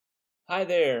Hi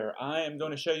there, I am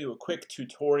going to show you a quick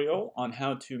tutorial on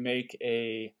how to make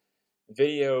a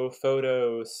video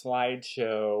photo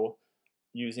slideshow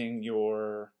using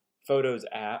your Photos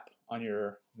app on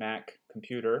your Mac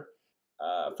computer.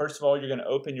 First of all, you're going to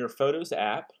open your Photos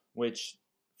app, which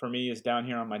for me is down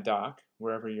here on my dock,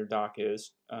 wherever your dock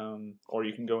is, or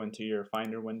you can go into your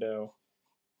Finder window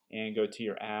and go to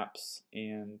your apps,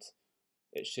 and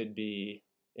it should be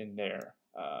in there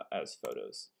as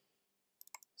Photos.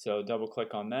 So double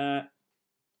click on that.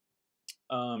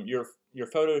 Your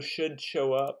photos should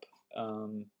show up.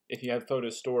 If you have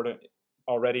photos stored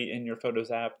already in your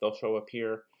Photos app, they'll show up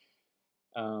here.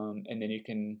 And then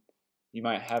you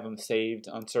might have them saved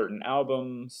on certain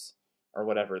albums or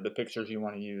whatever, the pictures you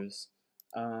want to use.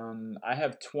 I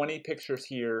have 20 pictures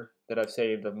here that I've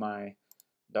saved of my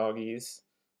doggies.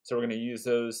 So we're going to use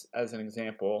those as an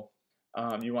example.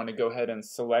 You want to go ahead and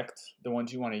select the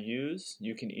ones you want to use.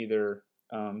 You can either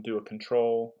do a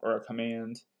control or a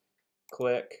command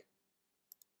click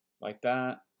like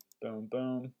that, boom,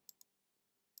 boom.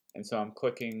 And so I'm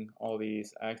clicking all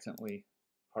these. I accidentally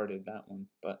hearted that one,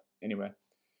 but anyway.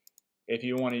 If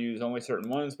you want to use only certain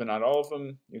ones but not all of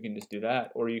them, you can just do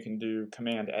that, or you can do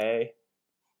Command A,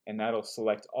 and that'll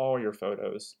select all your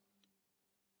photos,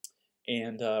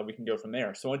 and we can go from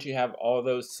there. So once you have all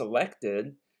those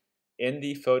selected in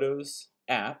the Photos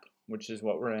app, which is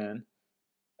what we're in,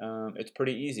 it's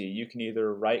pretty easy. You can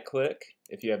either right click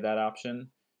if you have that option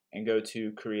and go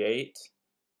to Create,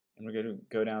 and we're going to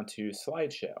go down to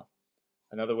Slideshow.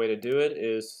 Another way to do it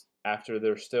is after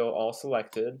they're still all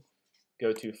selected,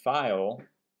 go to File,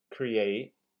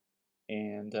 Create,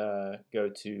 and go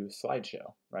to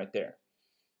Slideshow right there.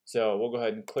 So we'll go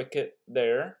ahead and click it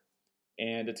there,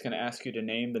 and it's going to ask you to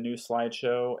name the new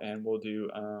slideshow, and we'll do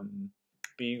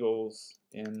Beagles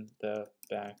in the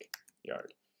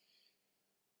Backyard.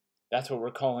 That's what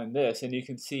we're calling this, and you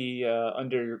can see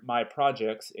under My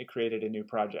Projects, it created a new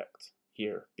project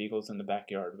here, Beagles in the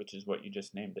Backyard, which is what you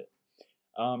just named it.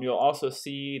 You'll also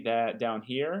see that down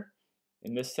here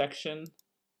in this section,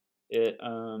 it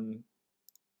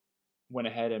went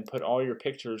ahead and put all your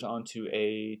pictures onto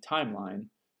a timeline,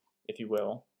 if you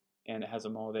will, and it has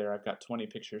them all there. I've got 20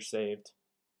 pictures saved.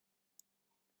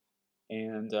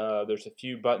 And there's a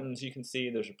few buttons you can see.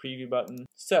 There's a preview button.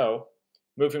 So,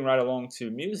 moving right along to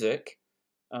music,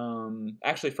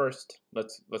 actually first,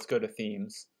 let's go to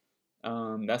themes.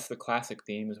 That's the classic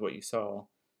theme is what you saw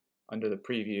under the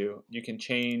preview. You can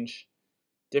change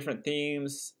different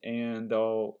themes and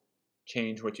they'll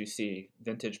change what you see.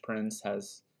 Vintage Prints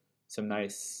has some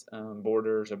nice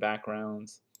borders or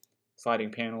backgrounds,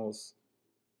 sliding panels.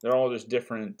 They're all just a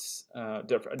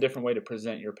different way to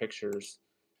present your pictures.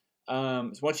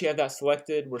 So once you have that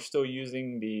selected, we're still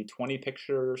using the 20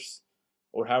 pictures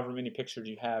or however many pictures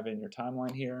you have in your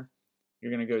timeline here.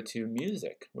 You're going to go to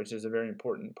Music, which is a very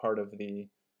important part of the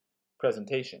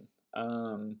presentation.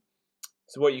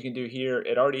 So what you can do here,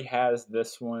 it already has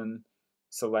this one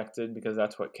selected because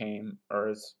that's what came or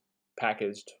is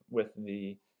packaged with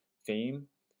the theme.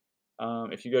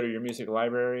 If you go to your music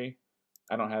library,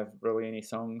 I don't have really any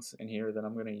songs in here that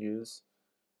I'm going to use,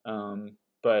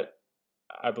 but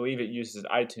I believe it uses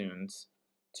iTunes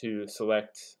to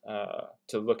select,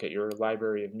 to look at your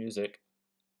library of music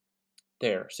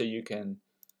there. So you can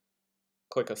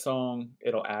click a song,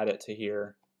 it'll add it to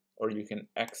here, or you can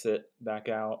exit back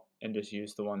out and just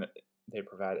use the one that they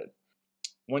provided.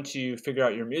 Once you figure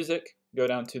out your music, go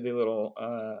down to the little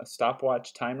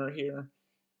stopwatch timer here,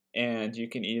 and you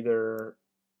can either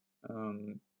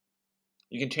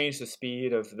you can change the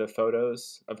speed of the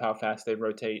photos of how fast they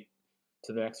rotate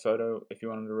to the next photo if you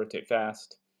want them to rotate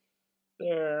fast.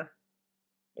 There.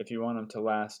 If you want them to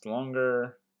last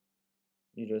longer,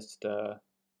 you just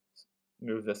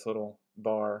move this little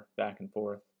bar back and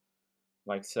forth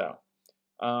like so.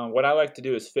 What I like to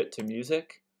do is fit to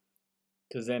music,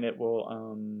 because then it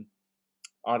will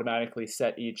automatically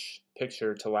set each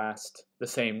picture to last the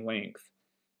same length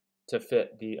to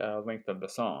fit the length of the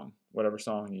song, whatever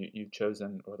song you've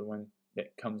chosen or the one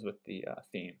that comes with the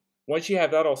theme. Once you have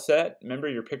that all set, remember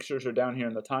your pictures are down here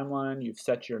in the timeline. You've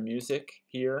set your music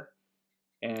here,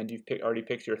 and you've already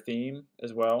picked your theme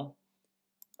as well.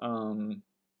 Oh,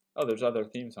 there's other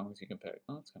theme songs you can pick.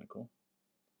 Oh, that's kind of cool.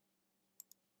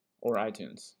 Or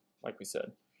iTunes, like we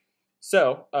said.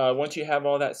 So once you have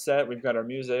all that set, we've got our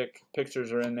music,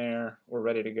 pictures are in there, we're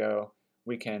ready to go.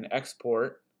 We can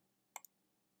export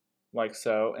like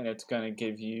so, and it's going to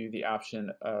give you the option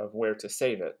of where to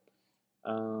save it.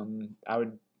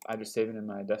 I just save it in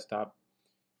my desktop,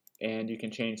 and you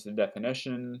can change the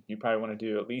definition. You probably want to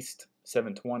do at least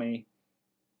 720,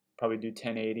 probably do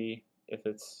 1080 if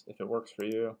it works for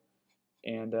you.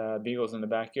 and Beagle's in the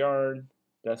backyard.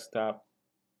 Desktop,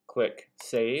 click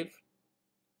Save,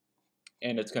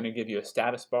 and it's going to give you a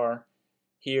status bar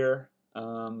here.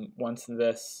 Once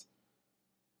this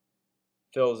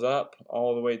fills up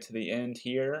all the way to the end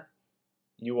here,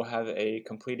 you will have a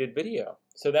completed video.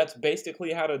 So that's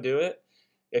basically how to do it.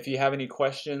 If you have any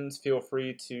questions, feel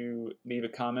free to leave a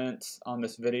comment on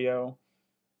this video,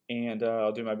 and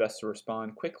I'll do my best to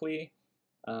respond quickly.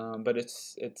 But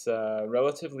it's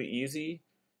relatively easy,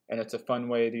 and it's a fun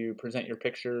way to present your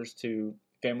pictures to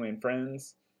family and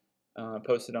friends,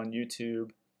 post it on YouTube,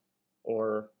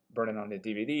 or burn it on a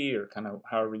DVD, or kind of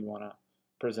however you want to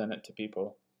present it to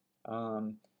people.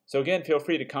 So again, feel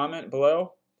free to comment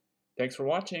below. Thanks for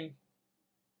watching.